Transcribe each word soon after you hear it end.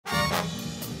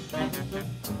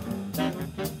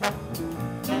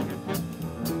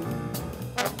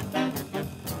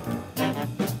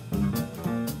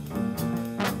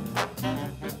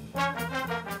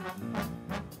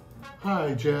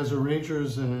Hi, jazz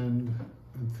arrangers and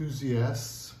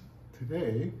enthusiasts.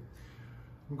 Today,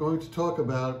 I'm going to talk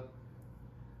about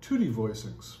Tutti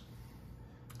voicings.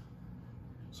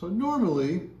 So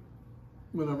normally,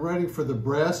 when I'm writing for the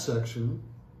brass section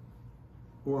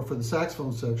or for the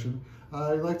saxophone section,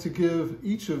 I like to give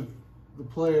each of the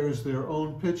players their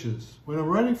own pitches. When I'm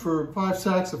writing for 5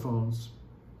 saxophones,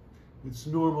 it's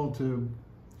normal to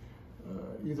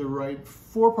either write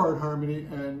 4-part harmony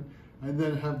and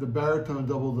then have the baritone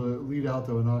double the lead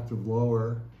alto an octave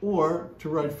lower, or to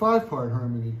write 5-part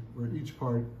harmony where each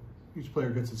player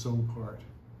gets its own part.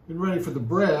 In writing for the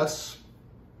brass,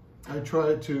 I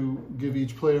try to give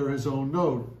each player his own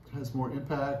note. It has more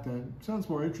impact and sounds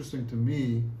more interesting to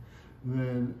me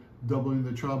than doubling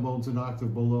the trombones an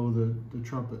octave below the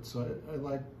trumpets. So I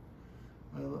like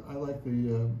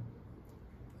the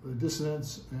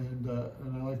dissonance and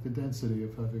I like the density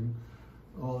of having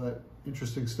all that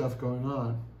interesting stuff going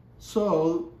on.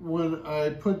 So when I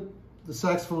put the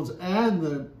saxophones and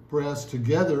the brass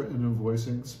together in the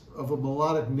voicings of a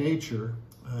melodic nature,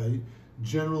 I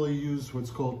generally use what's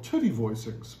called Tutti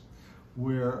voicings,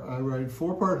 where I write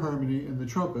 4-part harmony in the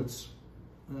trumpets,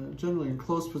 generally in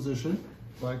close position,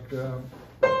 like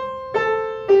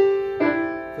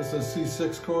this is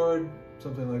C6 chord,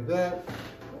 something like that,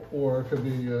 or it could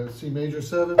be C major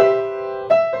 7,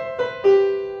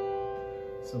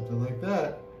 something like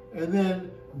that, and then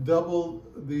double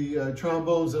the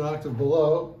trombones an octave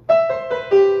below.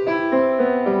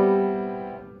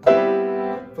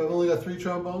 If I've only got 3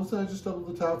 trombones, then I just double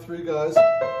the top 3 guys.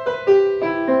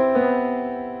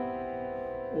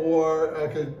 Or I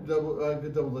could double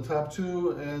the top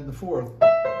 2 and the 4th.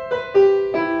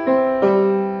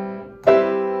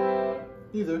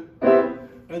 Either.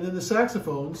 And then the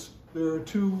saxophones, there are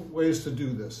 2 ways to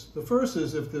do this. The first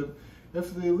is if the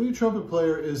lead trumpet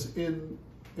player is in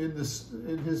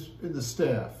the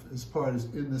staff, his part is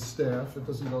in the staff, it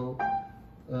doesn't go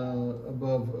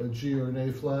above a G or an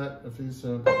A flat. If he's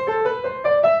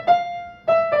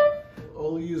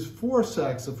only use 4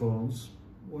 saxophones,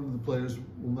 one of the players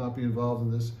will not be involved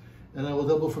in this, and I will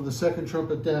double from the 2nd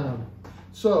trumpet down.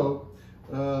 So,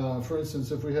 for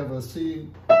instance, if we have a C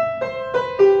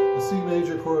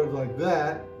major chord like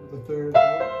that, the 3rd,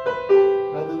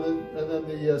 and then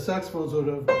the saxophones would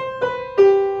have,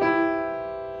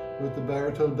 with the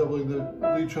baritone doubling the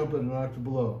lead trumpet an octave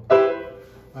below.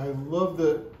 I love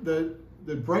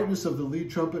the brightness of the lead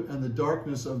trumpet and the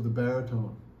darkness of the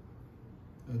baritone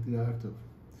at the octave.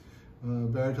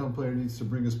 Baritone player needs to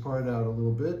bring his part out a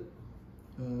little bit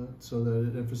so that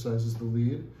it emphasizes the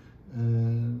lead,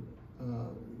 and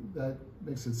that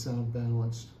makes it sound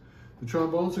balanced. The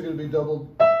trombones are going to be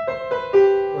doubled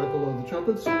right below the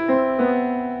trumpets,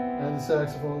 and the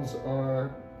saxophones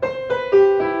are.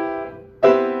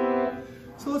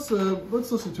 So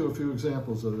let's listen to a few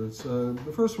examples of this.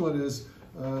 The first one is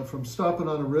from Stompin'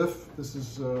 on a Riff. This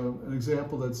is an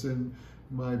example that's in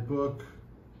my book,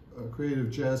 Creative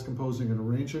Jazz Composing and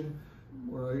Arranging,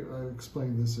 where I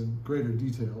explain this in greater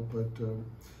detail, but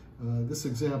this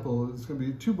example is going to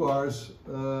be 2 bars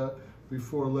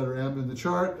before letter M in the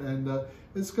chart, and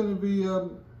it's going to be,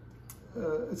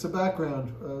 it's a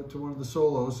background to one of the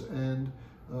solos, and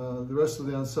the rest of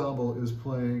the ensemble is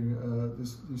playing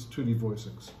these Tutti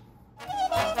voicings.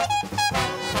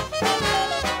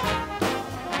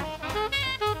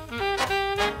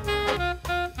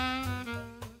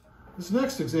 This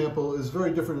next example is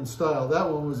very different in style. That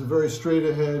one was a very straight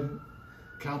ahead,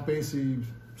 Count Basie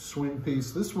swing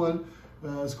piece. This one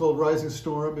is called Rising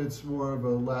Storm. It's more of a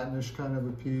Latinish kind of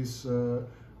a piece, sort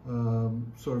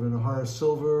of in a Horace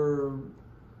Silver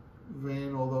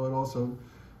vein, although it also,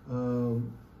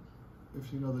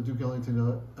 if you know the Duke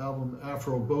Ellington album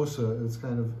Afro Bossa, it's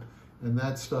kind of in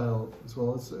that style as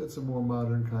well. It's a more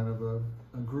modern kind of a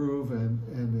groove and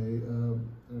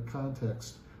a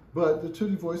context. But the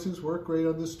Tutti voicings work great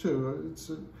on this too. It's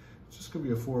just going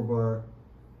to be a 4-bar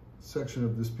section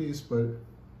of this piece, but it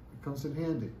comes in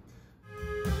handy.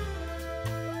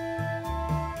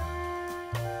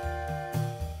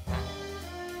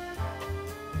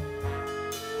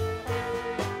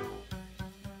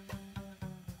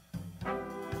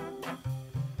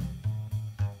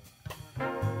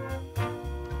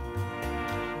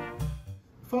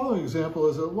 The following example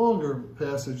is a longer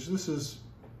passage. This is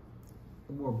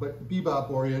a more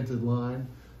bebop-oriented line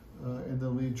in the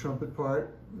lead trumpet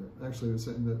part. Actually, it's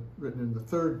written in the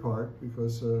 3rd part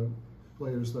because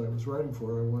players that I was writing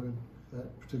for, I wanted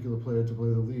that particular player to play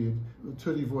the lead. The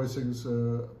Tutti voicings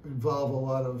involve a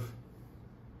lot of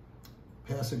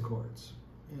passing chords,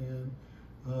 and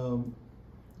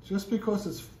just because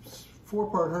it's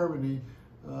 4-part harmony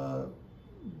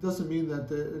doesn't mean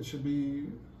that it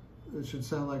should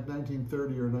sound like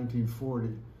 1930 or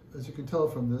 1940. As you can tell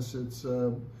from this, it's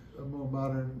a more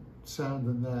modern sound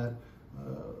than that.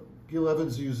 Gil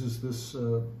Evans uses this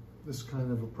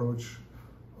kind of approach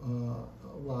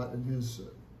a lot in his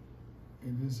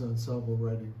ensemble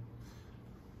writing.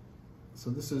 So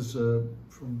this is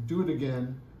from Do It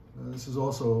Again. This is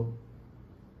also,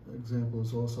 example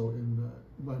is also in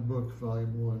my book,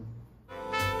 Volume 1.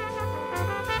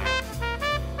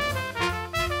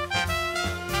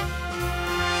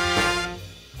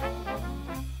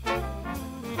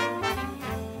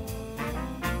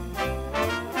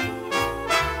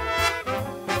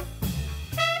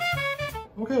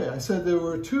 Okay, I said there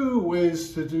were two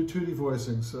ways to do tutti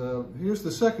voicings. Here's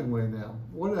the second way now.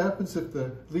 What happens if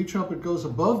the lead trumpet goes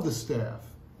above the staff?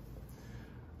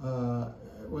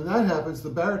 When that happens, the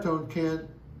baritone can't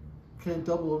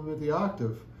double them at the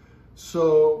octave.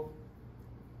 So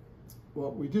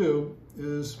what we do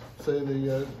is, say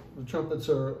the trumpets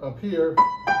are up here,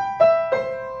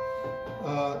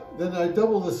 then I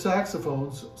double the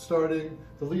saxophones, starting,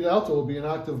 the lead alto will be an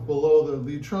octave below the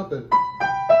lead trumpet.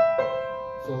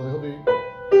 So he'll be,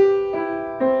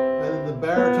 and then the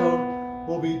baritone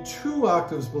will be 2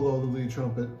 octaves below the lead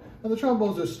trumpet, and the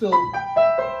trombones are still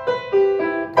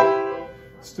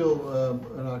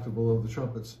an octave below the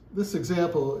trumpets. This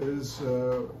example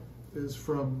is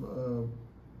from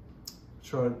a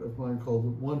chart of mine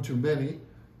called One Too Many,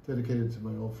 dedicated to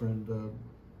my old friend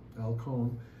Al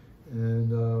Cohn,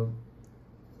 and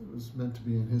it was meant to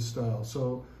be in his style.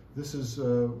 So this is,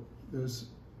 there's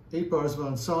 8 bars of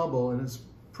ensemble, and it's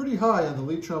pretty high on the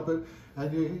lead trumpet,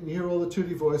 and you can hear all the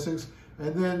tutti voicings,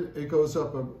 and then it goes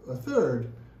up a third,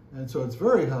 and so it's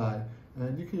very high,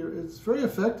 and you can hear, it's very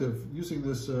effective using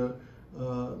this the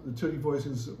tutti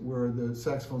voicings where the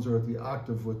saxophones are at the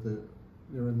octave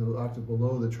they're in the octave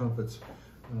below the trumpets,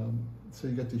 so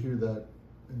you get to hear that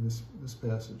in this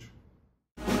passage.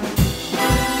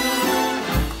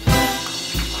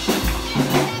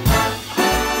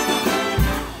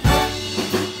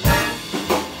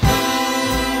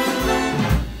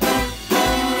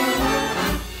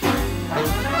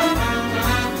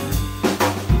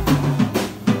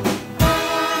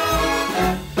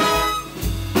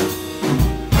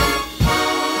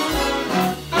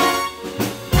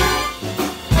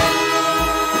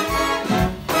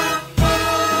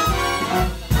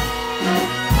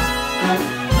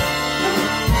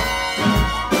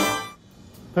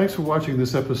 Thanks for watching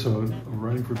this episode of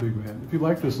Writing for Big Man. If you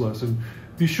like this lesson,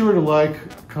 be sure to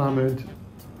like, comment,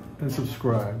 and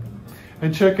subscribe.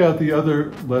 And check out the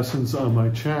other lessons on my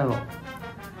channel.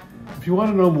 If you want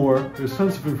to know more, there's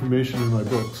tons of information in my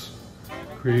books,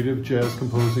 Creative Jazz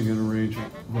Composing and Arranging,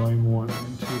 Volume 1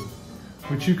 and 2,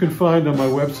 which you can find on my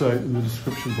website in the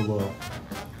description below.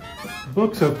 The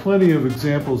books have plenty of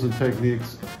examples and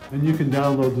techniques, and you can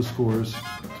download the scores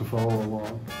to follow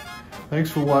along. Thanks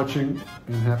for watching,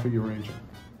 and happy arranging.